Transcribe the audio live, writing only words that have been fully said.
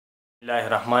الله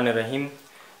الرحمن الرحیم.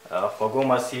 خوږو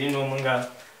محصلینو مونږه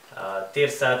تیر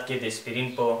ساعت کې د اسپرین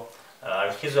په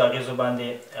اړخیزو اغیزو باندې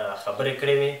خبرې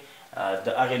کړې وې. د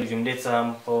هغې له جملې څخه هم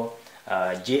په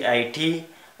جی آی ټي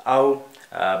او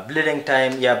بلیډنګ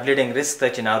ټایم یا بلیډنګ ریسک ته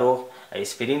چې ناروغ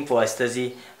اسپرین په واسطه ځي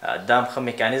دا هم ښه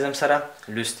میکانیزم سره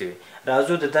لوستې وې.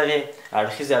 راځو د دغې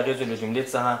اړخیزې اغیزو له جملې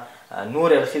څخه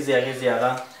نورې اړخیزې اغیزې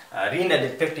هغه رینل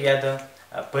افیکټ یا د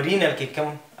په رینل کې کوم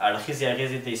اړخیزې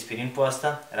اغیزې د اسپرین په واسطه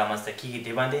رامنځته کیږي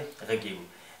دې باندې غږیږو.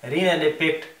 رینل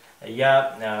افیکټ یا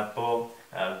په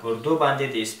ګردو باندې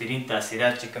د اسپرین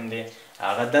تاثیرات چې کوم دی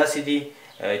هغه داسې دي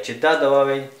چې دا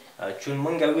دواوې چون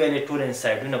موږ ویلې ټول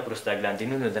انسایډونه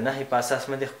پروستاګلاندینونو د نښې په اساس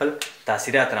باندې خپل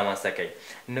تاثیرات رامنځته کوي.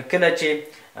 نو کله چې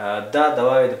دا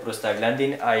دواوې د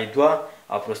پروستاګلاندین I2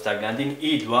 او پروستاګلاندین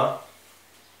E2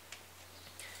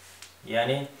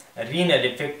 یعنی رینل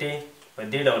افیکټ په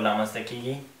دې ډول رامنځته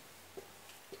کیږي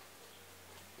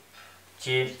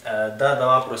چې دا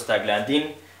دوا پروستاګلاندین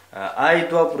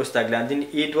I2 پروستاګلاندین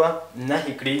E2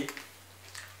 نهي کړي.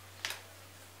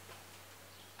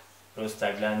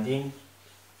 پروستاګلاندین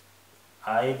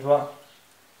I2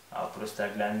 او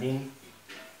پروستاګلاندین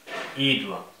E2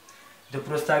 د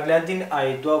پروستاګلاندین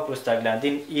I2 او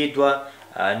پروستاګلاندین E2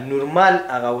 نورمال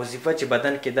هغه وظیفه چې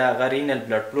بدن کې دا هغه رینل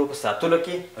بلډ فلو په ساتلو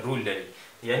کې رول لري.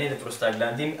 یعنی د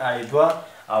پروستاګلاندین I2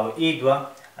 او E2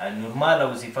 نورماله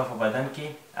وظیفه په بدن کې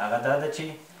هغه دا ده چې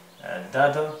دا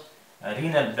د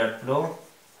رینل بلډ فلو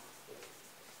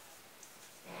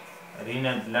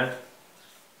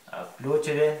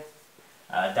چې دی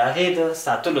د هغې د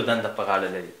ساتلو دنده په غاړه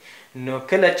لري. نو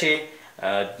کله چې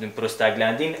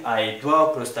پروستاګلاندین I2 او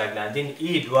پروستاګلاندین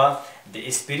E2 د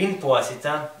اسپرین په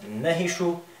واسطه نهي شو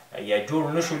یا جوړ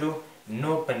نشولو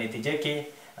نو په نتیجه کې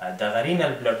دغه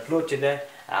رینل بلډ فلو چې دی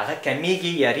هغه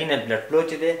کمیږي یا رینل بلډ فلو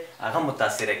چې دی هغه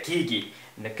متاثره کیږي.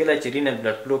 نو کله چې رینل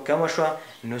بلډ فلو کمه شوه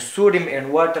نو سوډیم اینډ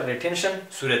واټر ریټینشن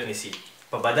صورت نیسي.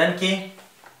 په بدن کې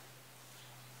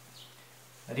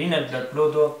رینل بلډ فلو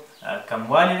د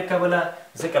کموالي له کبله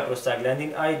ځکه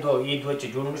پروستاګلاندین I2 او E2 چې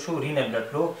جوړ نشو رینل بلډ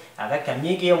فلو هغه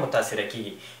کمیږي او متاثره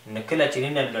کیږي. نو کله چې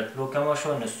رینل بلډ فلو کمه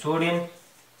شوه نو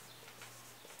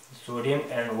سوډیم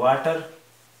اینډ واټر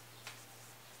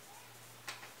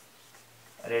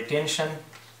ریټینشن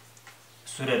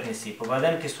صورت نیسي. په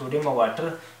بدن کې سوډیم او واټر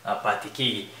پاتې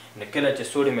کیږي. نو کله چې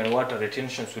سوډیم اینډ واټر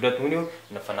ریټینشن صورت ونیو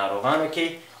نو په ناروغانو کې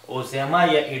اوزیما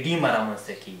یا ایډیما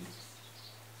رامنځته کیږي.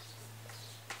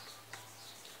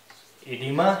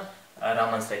 ایډیما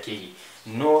رامنځته کیږي.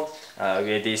 نو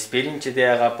د اسپرین چې دی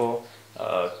هغه په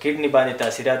کډنی باندې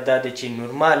تاثیرات دا دی چې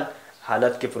نورمال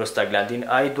حالت کې پروستاګلاندین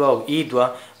I2 او E2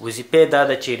 وظیفه دا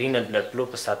ده چې رینل بلډ فلو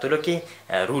په ساتلو کې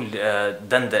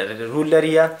رول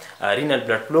لري یا رینل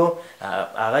بلډ فلو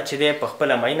هغه چې دی په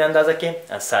خپله معین اندازه کې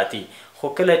ساتي. خو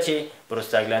کله چې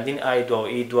پروستاګلاندین I2 او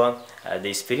E2 د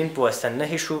اسپرین په واسطه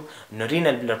نهي شو نو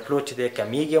رینل بلډ فلو چې دی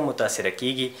کمیږي او متاثره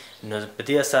کیږي. نو په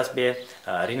دې اساس بیا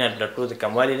رینل بلډ فلو د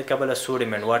کموالي له کبله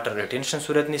سوډیم اینډ واټر ریټینشن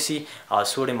صورت نیسي او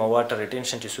سوډیم او واټر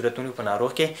ریټینشن چې صورت ونیو په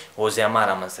ناروغ کې اوزیما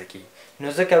رامنځته کیږي. نو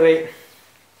ځکه وی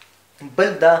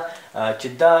بل دا چې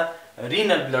دا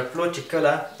رینل بلډ فلو چې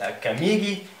کله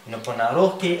کمیږي نو په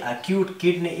ناروغ کې اکیوټ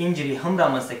کډنی انجری هم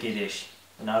رامنځته کیدی شي.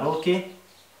 په ناروغ کې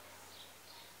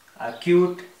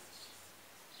اکیوټ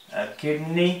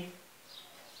کډنی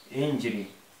انجری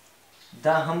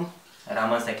دا هم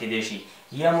رامنځته کیدی شي.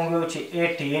 یا موږ وایو چې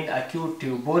ATN اکیوټ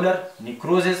ټیوبولر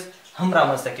نیکروزس هم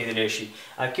رامنځته کیدلی شي.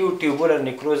 اکیوټ ټیوبولر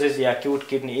نیکروزس یا اکیوټ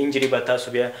کډنی انجری به تاسو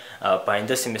بیا په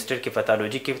آینده سیمسټر کې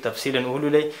پاتالوجي کې تفصیلا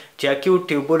ولولئ چې اکیوټ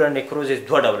ټیوبولر نیکروزس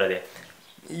دوه ډوله دی.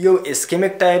 یو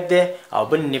اسکیمیک ټایپ دی او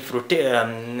بل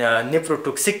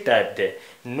نیفروټوکسیک ټایپ دی.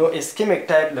 نو اسکیمیک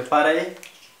ټایپ لپاره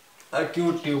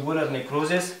اکیوټ ټیوبولر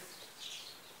نیکروزس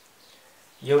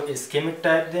یو اسکیمیک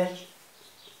ټایپ دی.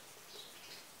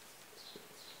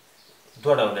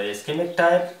 دوه ډوله اسکیمیک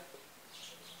ټایپ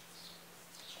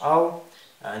او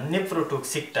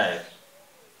نیفروټوکسیک ټایپ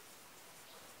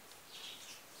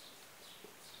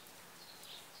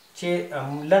چې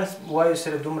لنډ وایو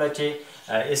سره دومره چې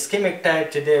اسکیمیک ټایپ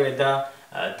چې دی دا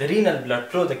د رینل بلډ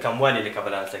فلو د کموالي له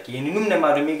کبله رامنځته کیږي. یعنې نوم نه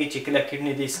معلومیږي چې کله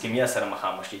کډنی د اسکیمیا سره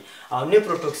مخامخ شي. او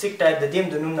نیفروټوکسیک ټایپ د دې هم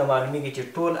د نوم نه معلومیږي چې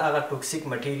ټول هغه ټوکسیک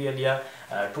مټیریل یا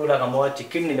ټول هغه مواد چې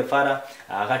کډنی لپاره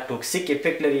هغه ټوکسیک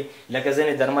افیکټ لري لکه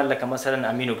ځینې درمل لکه مثلا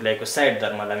امینوګلایکوساید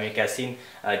درمل امیکاسین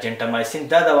جنټامایسین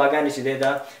دا دواګانې چې دی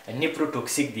دا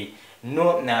نیفروټوکسیک دي. نو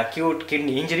اکیوټ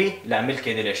کډنی انجری لامل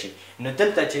کیدلی شي. نو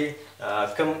دلته چې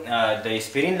کوم د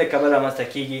اسپرین له کبله رامنځته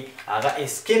کیږي هغه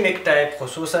اسکیمیک ټایپ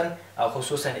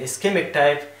خصوصا اسکیمیک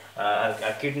ټایپ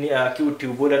acute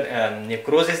tubular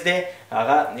necrosis دی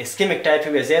هغه اسکیمیک ټایپ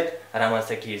یې زیات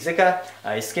رامنځته کیږي ځکه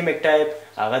اسکیمیک ټایپ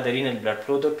هغه د رینل بلډ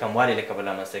فلو د کموالي له کبله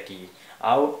رامنځته کیږي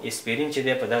او اسپرین چې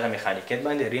دی په دغه میخانیکیت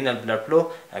باندې رینل بلډ فلو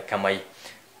کموي.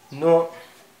 نو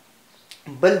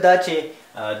بل دا چې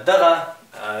دغه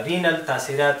رینل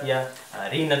تاثیرات یا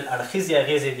رینل اړخیزې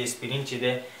اغیزې د اسپرین چې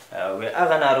دی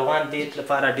هغه ناروغان دې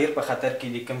لپاره ډېر په خطر کې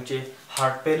دي کوم چې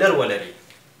هارټ فیلر ولري،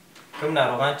 کوم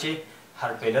ناروغان چې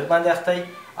هارټ فیلر باندې اخته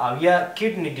او یا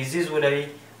کډنی ډیزیز ولري.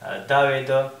 دا وی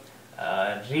د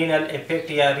رینل افیکټ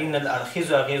یا رینل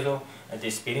اړخیزو اغیزو د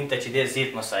اسپرین ته چې دی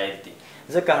زیات مساعد دي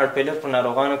ځکه هارټ فیلر په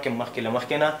ناروغانو کې مخکې له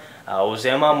مخکې نه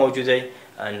اوزیما موجوده وي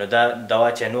نو دا دوا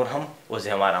چې نور هم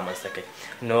اوزیما رامنځته کوي.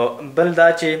 نو بل دا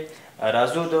چې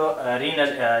راځو د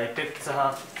رینل افیکټ څخه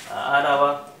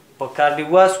علاوه په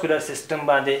کارډیوواسکولر سیستم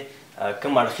باندې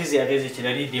کوم اړخیزې اغیزې چې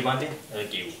لري دې باندې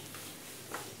غږیږو.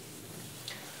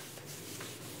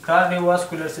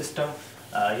 کارډیوواسکولر سیستم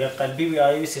یا قلبي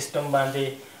ویایوي سیستم باندې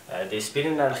د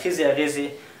اسپرین اړخیزې اغیزې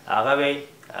هغه وی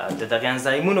د دغه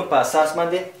انزایمونو په اساس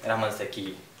باندې رامنځته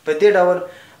کیږي. په دې ډول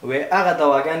وی هغه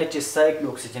دواګانې چې سایکل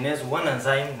اکسیجنیز 1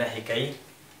 انزایم نهي کوي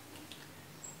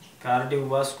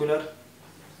کارډیوواسکولر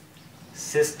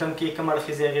سیستم کې کوم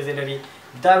اړخیزې اغیزې لري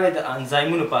دا وی د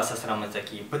انزایمونو په اساس رامنځته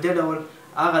کیږي. په دې ډول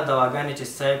هغه دواګانې چې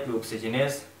سایکل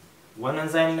اکسیجنیز 1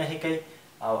 انزایم نهي کوي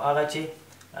او هغه چې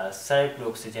سایکل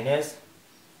اکسیجنیز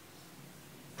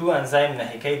 2 انزایم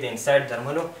نهي کوي د انسایډ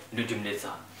درملو له جملې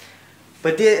څخه.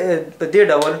 په دې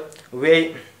ډول وی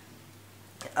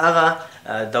هغه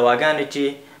دواګانې چې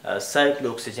سایکل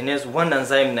اکسیجنیز 1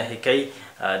 انزایم نهي کوي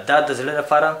دا د زړه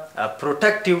لپاره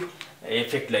پروټیکټیو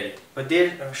افیکټ لري په دې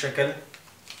شکل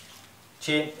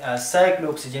چې سایکل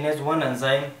اکسیجنیز 1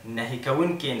 انزایم نهي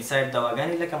کوونکي انسایډ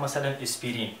دواګانې لکه مثلا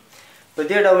اسپرین په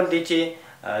دې ډول دی چې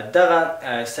دغه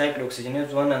سایکل اکسیجنیز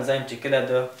 1 انزایم چې کله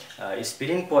د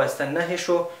اسپرین په واسطه نهي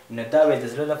شو نو دا وی د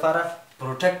زړه لپاره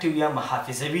پروټیکټیو یا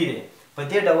محافظوي دی. په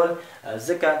دې ډول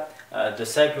ځکه د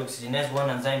سایکل اکسیجنیز 1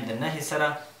 انزایم د نهي سره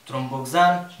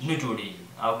ترومبوکسان نه جوړیږي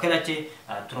او کله چې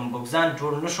ترومبوکسان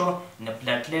جوړ نشو نو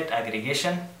پلیټلیټ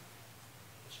اګریګیشن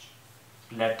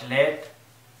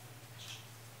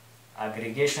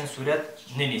صورت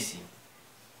نه نیسي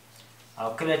او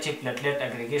کله چې پلیټلیټ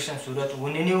اګریګیشن صورت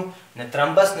ونه نیو نو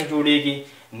ترمبس نه جوړیږي.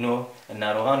 نو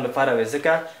ناروغان لپاره وی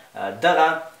ځکه دغه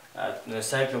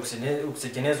سایکل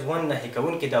اکسیجنیز 1 نهي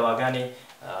کوونکي دواګانې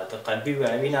د قلبي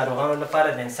ویایوي ناروغانو لپاره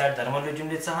د انسایډ درملو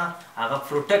جملې څخه هغه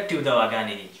پروټیکټیو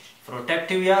دواګانې دي.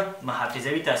 پروټیکټیو یا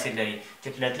محافظوي تاثیر لري چې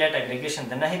پلیټلیټ اګریګیشن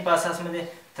د نهي په اساس باندې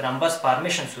ترمبس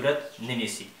فارمیشن صورت نه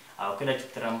نیسي او کله چې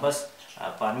ترمبس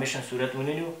فارمیشن صورت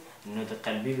ونه نیو نو د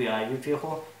قلبي ویایوي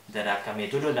پیښو د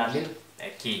راکمېدلو لامل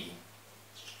کیږي.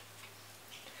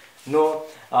 نو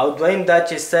او دویم دا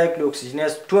چې سایکل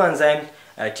اکسیجنیز 2 انزایم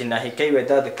چې نهي کوي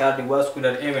دا د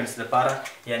کارډیوواسکولر ایونټس لپاره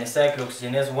یعنی سایکل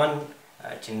اکسیجنیز 1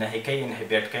 چې نهي کوي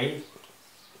انهبیټ کوي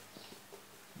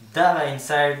دا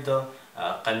انسایډ د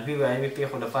قلبي ویایوي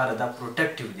پیښو لپاره دا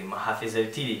پروټیکټیو دي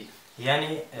محافظتي دي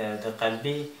یعنی د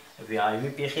قلبي ویایوي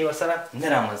پیښې ورسره نه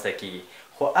رامنځته کیږي.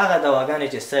 خو هغه دواګانې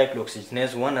چې سایکل اکسیجنیز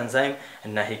 1 انزایم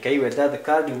نهي کوي دا د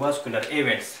کارډیوواسکولر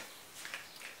ایونټس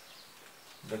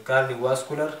د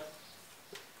کارډیوواسکولر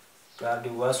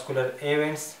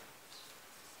ایونټس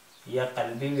یا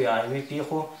قلبي ویایوي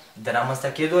پیښو د رامنځته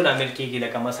کېدو لامل کیږي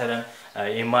لکه مثلا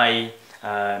ایمای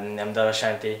همدغه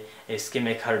شانتې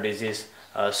اسکیمیک هارټ ډیزیز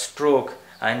سټروک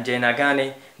انجیناګانې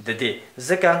د دې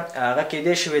ځکه هغه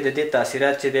کیدای شوی د دې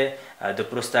تاثیرات چې دی د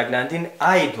پروستاګلاندین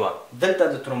آی 2 دلته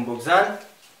د ترومبوکسان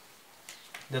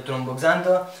د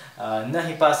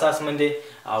نهي په اساس باندې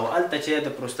او هلته چې د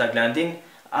پروستاګلاندین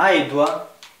آی 2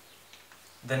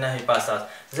 د نهي په اساس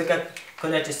ځکه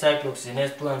کله چې سایکل اکسیجنیز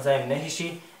 2 انزایم نهي شي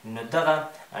نو دغه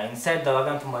انسایډ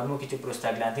دواګان په مجموع کې چې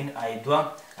پروستاګلاندین آی 2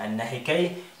 نهي کوي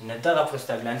نو دغه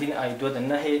پروستاګلاندین آی 2 د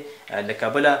نهي له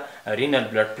کبله رینل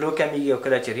بلډ فلو کمیږي او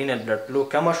کله چې رینل بلډ فلو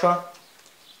کمه شوه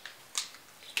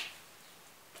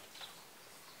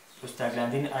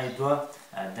پروستاګلاندین آی 2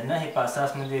 د نهي په اساس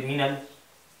باندې رینل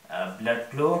بلډ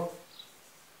فلو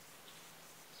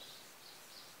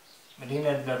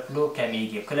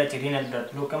کمیږي. کله چې رینل بلډ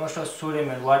فلو کمه شوه سوډیم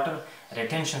اینډ واټر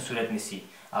ریټینشن صورت نیسي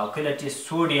او کله چې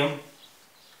سوډیم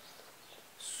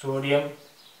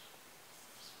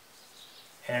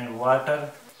اینډ واټر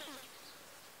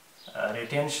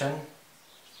ریټینشن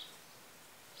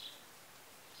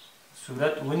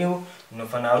صورت ونیو نو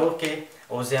په ناروغ کې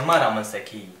اوزیما رامنځته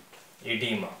کیږي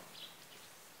ایډیما.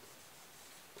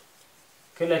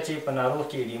 کله چې په ناروغ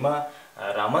کې ایډیما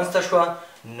رامنځته شوه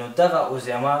نو دغه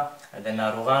اوزیما د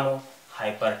ناروغانو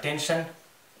هایپرټینشن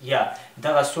یا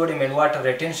دغه سوډیم اینډ واټر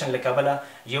ریټینشن له کبله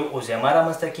یو اوزیما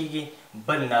رامنځته کیږي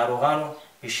بل ناروغانو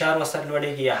فشار ورسره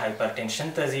لوړیږي یا هایپرټینشن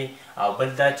ته ځي او بل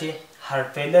دا چې هارت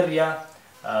فیلر یا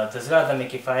د زړه عدم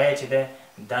کفایه چې دی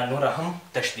دا نور هم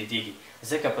تشدیدیږي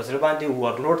ځکه په زړه باندې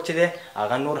اوورلوډ چې دی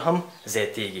هغه نور هم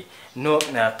زیاتیږي. نو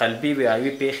قلبي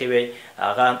ویایوي پیښې وی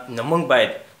هغه نو موږ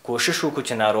باید کوشش وکړو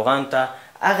چې ناروغانو ته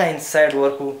هغه انساید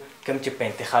ورکړو کوم چې په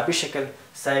انتخابي شکل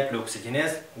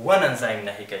سایکلوکسیجنیز 1 انزایم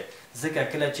نهي کوي. ځکه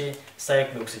کله چې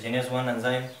سایکلوکسیجنیز 1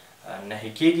 انزایم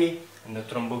نهي کیږي نو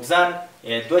ترومبوکسان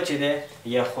دوه چې دی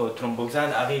یا خو ترومبوکسان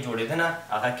هغې جوړېدنه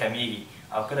هغه کمیږي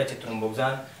او کله چې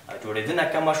ترومبوکسان جوړېدنه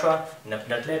کمه شوه نو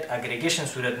پلټلیټ اګریګیشن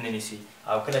صورت نه نیسي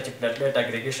او کله چې پلټلیټ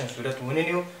اګریګیشن صورت ونه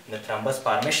نیو نو ترمبس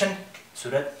فارمیشن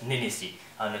صورت نه نیسي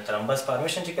او نو ترمبس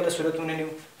فارمیشن چې کله صورت ونه نیو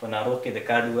په ناروغ کې د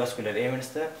کارډیوواسکولر ایونټس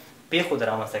ته پیښو د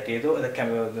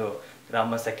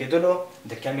رامنځته کېدلو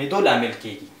د کمېدو لامل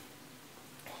کیږي.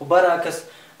 خو برعکس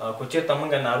کو چېرته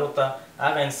موږ ناروغ ته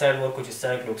هغه انساید ورکړو چې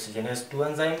سایکلوکسیجنیز 2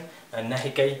 انزایم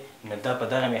نهي کوي نو دا په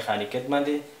دغه میخانیکیت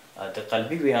باندې د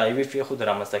قلبي ویایوي پیښو د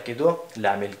رامنځته کېدو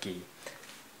لامل کیږي.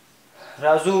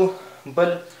 راځو بل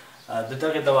د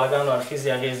دغې دواګانو اړخیزې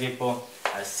اغېزې په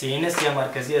CNS یا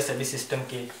مرکزي عصبي سیستم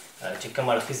کې چې کوم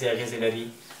اړخیزې اغېزې لري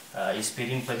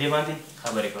اسپرین په دې باندې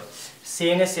خبرې کوو.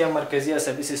 CNS یا مرکزي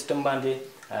عصبي سیستم باندې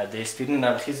د اسپرین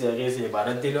اړخیزې اغېزې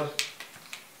عبارت دي له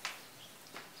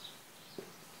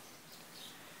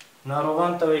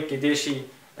ناروغانو ته وایي کیدای شي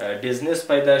ډیزنس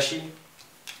پیدا شي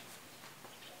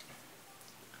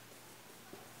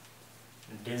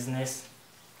ډیزنس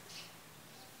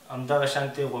همدغه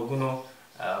شانتې غوږونو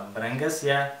برنګس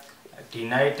یا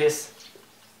ټینایټس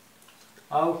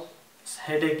او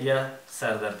هیډیک یا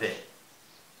سردردي.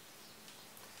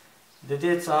 د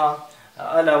دې څخه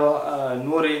علاوه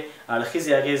نورې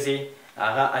اړخیزې اغېزې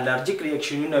هغه الرجیک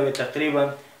ریاکشنونه وي. تقریبا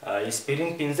اسپرین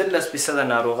 15%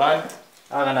 ناروغان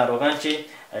هغه ناروغان چې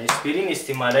اسپرین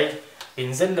استعمالوي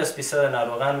 15%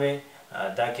 ناروغان وي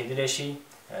دا کیدلی شي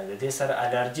د دې سره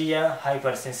الرجي یا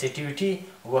هایپر سنسیټیویټي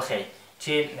وښیي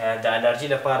چې د الرجي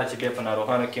لپاره چې بیا په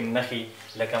ناروغانو کې نښې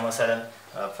لکه مثلا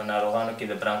په ناروغانو کې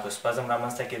د برانکوسپازم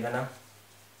رامنځته کېدنه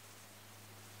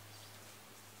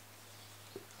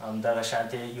همدغه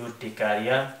شانتې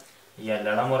یورټیکاریا یا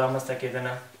لړمو رامنځته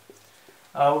کېدنه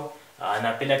او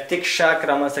اناپیلکتیک شاک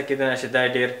رامنځته کېدنه چې دا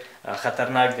ډېر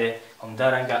خطرناک دی.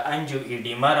 همدارنګه انجیو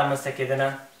ایډیما رامنځته کېدنه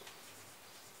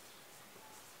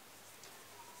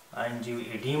انجیو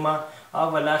ایډیما او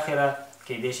بالاخره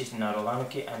کېدای شي چې ناروغانو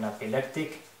کې اناپیلکتیک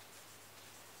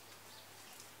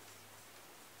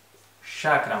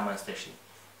شاک رامنځته شي.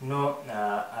 نو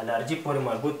الرجي پورې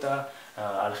مربوط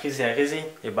اړخیزې اغېزې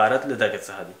عبارت له دغې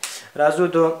څخه دي. راځو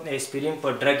د اسپرین په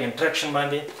ډرګ انټراکشن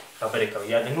باندې خبرې کوو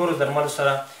یا د نورو درملو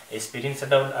سره اسپرین څه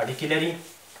ډول اړیکې لري.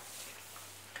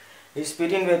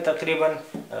 اسپرین تقریبا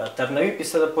تر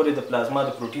 90% پورې د پلازما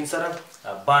د پروټین سره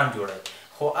بانډ جوړوي.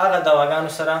 خو هغه دواګانو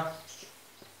سره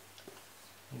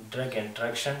ډرګ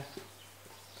انټراکشن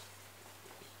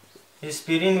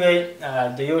اسپرین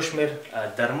د یو شمېر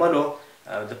درملو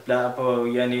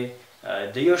یعنې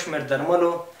د یو شمېر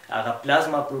درملو هغه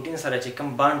پلازما پروټین سره چې کوم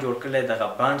بانډ جوړ کړی دغه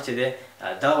بانډ چې دی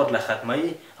دا ورله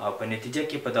ختموي او په نتیجه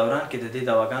کې په دوران کې د دې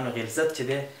دواګانو غلظت چې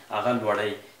دی هغه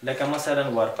لوړوي. لکه مثلا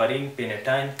وارفرین،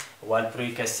 پینټاین،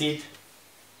 والپرویک اسید،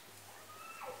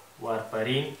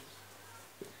 وارفرین،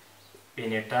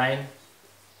 پینټاین،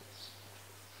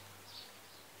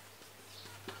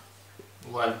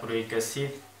 والپرویک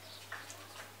اسید.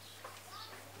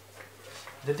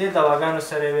 د دې دواګانو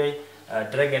سره وی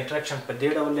ډرګ انټراکشن په دې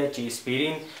ډول دی چې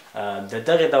اسپرین د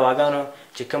دغې دواګانو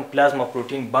چې کوم پلازما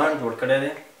پروټین بانډ جوړ کړی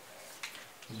دی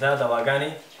دا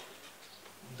دواګانې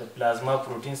د پلازما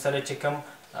پروټین سره چې کوم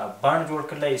بانډ جوړ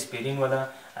کړی اسپرین ولا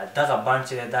دغه بانډ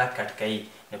چې دی دا کټ کوي.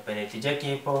 نو په نتیجه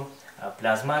کې په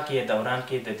پلازما کې دوران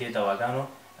کې د دې دواګانو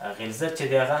غلظت چې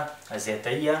دی هغه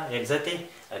زیاتوي یا غلظت یې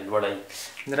لوړوي.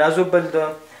 راځو بل د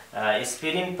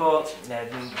اسپرین په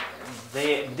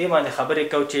دې باندې خبرې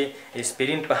کوو چې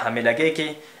اسپرین په حاملګۍ کې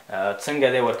څنګه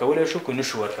دی ورکولی شو که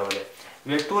نشو ورکولی.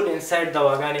 ټول انساید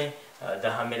دواګانې د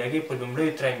حاملګۍ په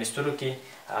لومړیو ترایمسترو کې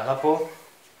هغه په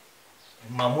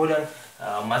معمولا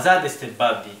مزاد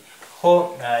استطباب دي. خو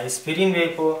اسپرین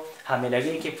په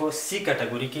حاملګۍ کې په سی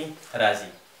کټګوري کې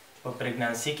راځي. په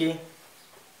پریګنانسي کې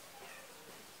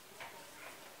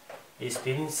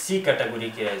اسپرین سی کټګوري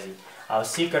کې راځي او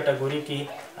سی کټګوري کې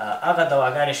هغه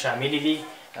دواګانې شاملې دي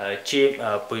چې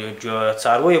په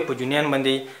څارویو په جنیان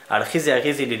باندې اړخیزې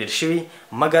اغېزې لیدل شوي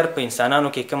مګر په انسانانو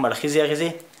کې کوم اړخیزې اغېزې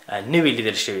نه وي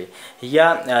لیدل شوي یا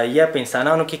په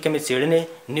انسانانو کې کومې څېړنې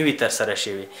نه وي ترسره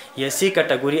شوې یا سی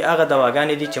کټګوري هغه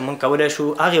دواګانې دي چې موږ کولی شو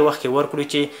هغې وخت کې ورکړو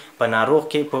چې په ناروغ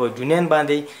کې په جنین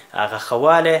باندې هغه ښه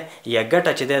والی یا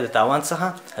ګټه چې دی د تاوان څخه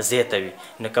زیاته وي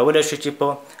نو کولی شو چې په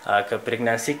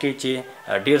پریګنانسي کې چې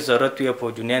ډېر ضرورت وي په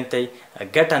جنین ته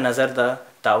ګټه نظر د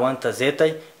تاوان ته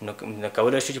زیاتی نو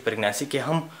کولی شو چې پریګنانسي کې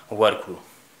هم ورکړو.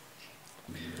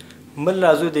 بل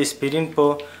راځو د اسپرین په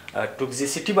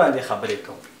ټوکزیسیټي باندې خبرې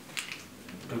کوو.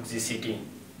 ټوکزیسیټي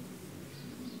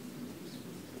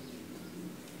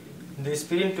د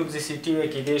اسپرین ټوکزیسیټي وی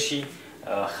کېدای شي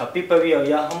خفیفه وي او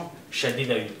یا هم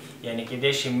شدیده وي یعنی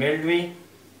کېدای شي میلډ وي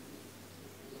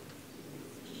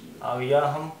او یا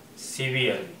هم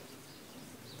سیویر وي.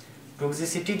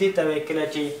 ټوکزیسیټي دې ته وایي کله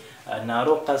چې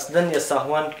ناروغ قصدن یا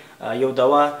سهوا یو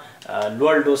دوا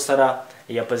لوړ ډوز سره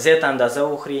یا په زیاته اندازه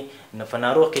وخوري نو په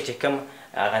ناروغ کې چې کوم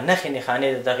هغه نښې نښانې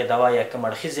د دغې دوا یا کوم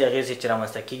اړخیزې اغېزې چې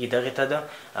رامنځته کېږي دغې ته د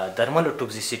درملو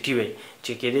ټوکزیسیټي وایي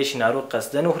چې کېدای شي ناروغ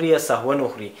قصدن وخوري یا سهوا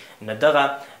وخوري نو دغه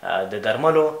د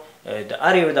درملو د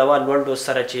هر یو دوا لوړ ډوز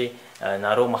سره چې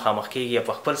ناروغ مخامخ کېږي یا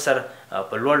په خپل سر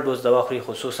په لوړ ډوز دوا خوري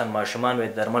خصوصا ماشومان د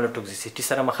درملو ټوکزیسیټي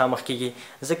سره مخامخ کېږي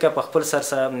ځکه په خپل سر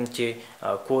سره چې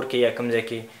کور کې یا کوم ځای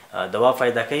کې دوا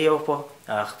پیدا کوي او په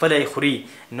خپله یې خوري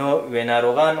نو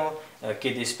ناروغانو کې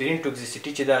د اسپرین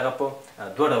ټوکزیسیټي چې د هغه په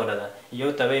دوه ډوله ده یو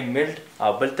ته وایي میلډ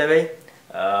او بل ته وایي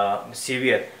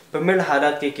سیویر. په میلډ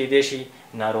حالت کې کېدای شي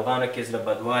ناروغانو کې زړه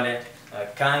بدوالی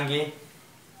کانګې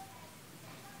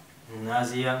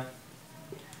نازیا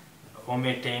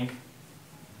ومیټینګ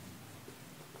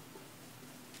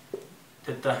د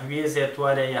تهویې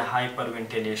زیاتوالی یا هایپر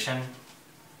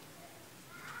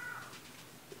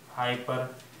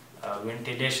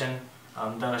وینټیلیشن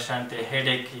همدغه شانتې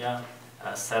هیډیک یا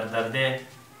سردردی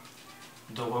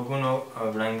د غوږونو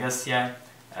بړنګس یا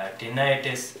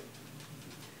ټینایټس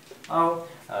او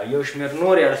یو شمېر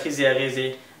نورې اړخیزې اغېزې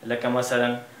لکه مثلا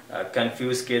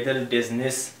کنفیوز کېدل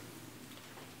ډیزنس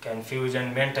کنفیوژن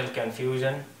منټل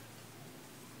کنفیوژن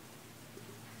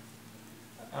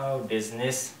او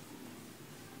ډیزنس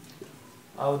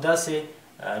او داسې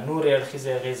نورې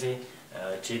اړخیزې اغېزې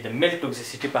چې د میلډ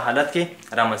ټوکزیسیټي په حالت کې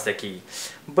رامنځته کېږي.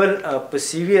 بل په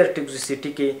سیویر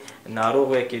ټوکزیسیټي کې ناروغ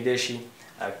وی کېدای شي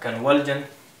کنولجن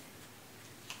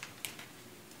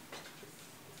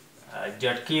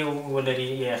جټکې ولري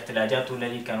یا اختلاجات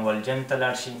ولري کنولجن ته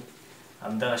لاړ شي.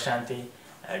 همدغه شانتې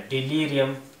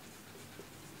ډیلیریم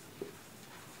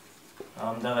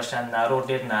همدغه شان ناروغ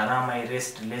ډېر نارامه وي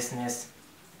ریسټلیسنس.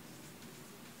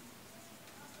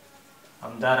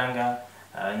 همدارنګه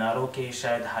ناروغ کې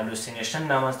شاید هالوسینیشن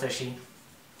رامنځته شي.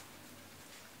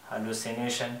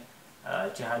 هالوسینیشن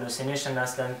چې هالوسینیشن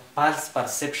اصلا فالس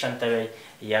پرسپشن ته وایي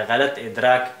یا غلط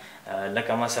ادراک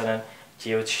لکه مثلا چې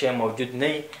یو شی موجود نه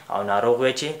وي او ناروغ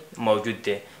وایي چې موجود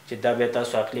دی چې دا بیا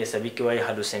تاسو عقلي عصبي کې وایي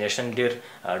هالوسینیشن ډېر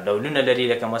ډولونه لري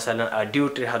لکه مثلا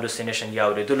اډیوټري هالوسینیشن یا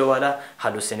اورېدلو والا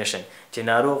هالوسینیشن چې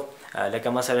ناروغ لکه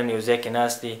مثلا یو ځای کې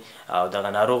ناست دی او دغه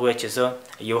ناروغ وایي چې زه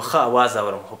یو ښه اواز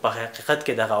اورم خو په حقیقت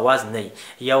کې دغه اواز نه وي.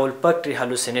 یا ولفکټري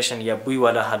هالوسینیشن یا بوی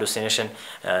والا هالوسینیشن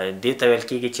دې ته ویل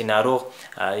کېږي چې ناروغ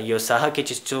یو ساحه کې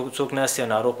چې څوک ناست دی او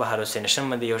ناروغ په هالوسینیشن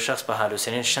باندې یو شخص په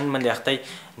هالوسینیشن باندې اخته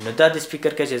نو دا د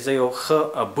سپیکر کوي چې زه یو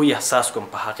ښه بوی احساس کوم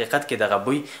په حقیقت کې دغه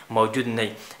بوی موجود نه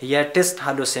وي. یا ټیسټ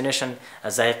هالوسینیشن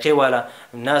ذایقې والا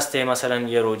ناست دی مثلا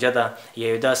یا روجه ده یا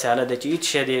یو داسې حالت ده چې هېڅ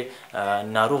شی دی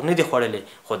ناروغ نه دی خوړلی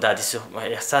خو دا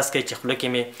احساس کوي چې خوله کې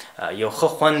مې یو ښه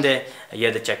خوند دی یا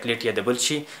د چاکلیټ یا د بل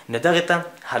شي نو دغې ته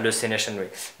هالوسینیشن وایي.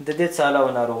 د دې څه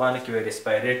علاوه ناروغانو کې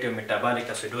ریسپایریټري او میټابالیک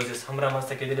اسیډوزس هم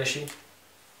رامنځته کېدلی شي.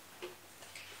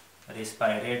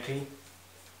 ریسپایریټري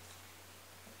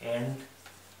اینډ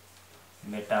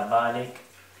میټابالیک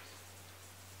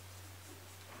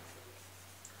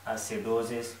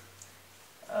اسیډوزس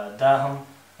دا هم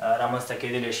رامنځته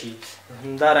کېدلی شي.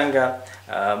 همدارنګه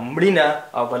مړینه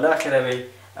او بالاخره وایي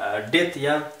ډیت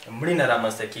یا مړینه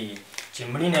رامنځته کېږي چې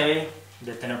مړینه وي د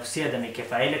تنفسي عدم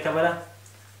کفایي له کبله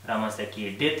رامنځته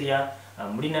کېږي. ډیت یا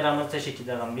مړینه رامنځته شي چې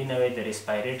دغه مړینه وي د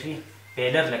ریسپایریټري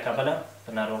فیلر له کبله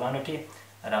په ناروغانو کې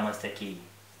رامنځته کېږي.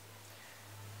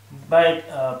 باید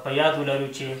په یاد ولرو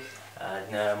چې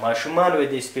ماشومان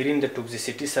د اسپرین د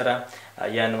ټوکزیسیټي سره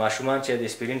یا ماشومان چې د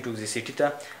اسپرین ټوکزیسیټي ته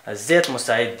زیات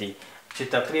مساعد دي چې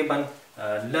تقریبا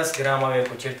 10 ګرامه وي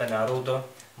که چېرته ناروغ د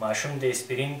ماشوم د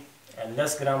اسپرین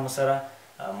 10 ګرامو سره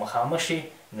مخامخ شي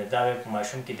نو دا به په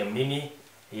ماشوم کې د مړینې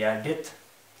یا ډیت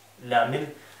لامل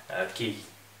کېږي.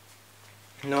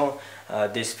 نو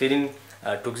د اسپرین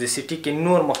ټوکزیسیټي کې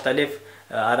نور مختلف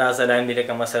اعراض علایم دي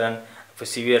لکه مثلا په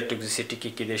سیویر ټوکزیسیټي کې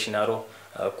کېدای شي ناروغ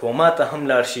کوما ته هم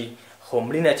لاړ شي خو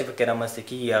مړینه چې پکې رامنځته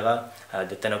کېږي هغه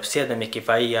د تنفسي عدم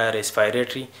کفایي یا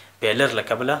ریسپایریټري فیلر له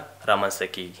کبله رامنځته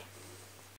کېږي.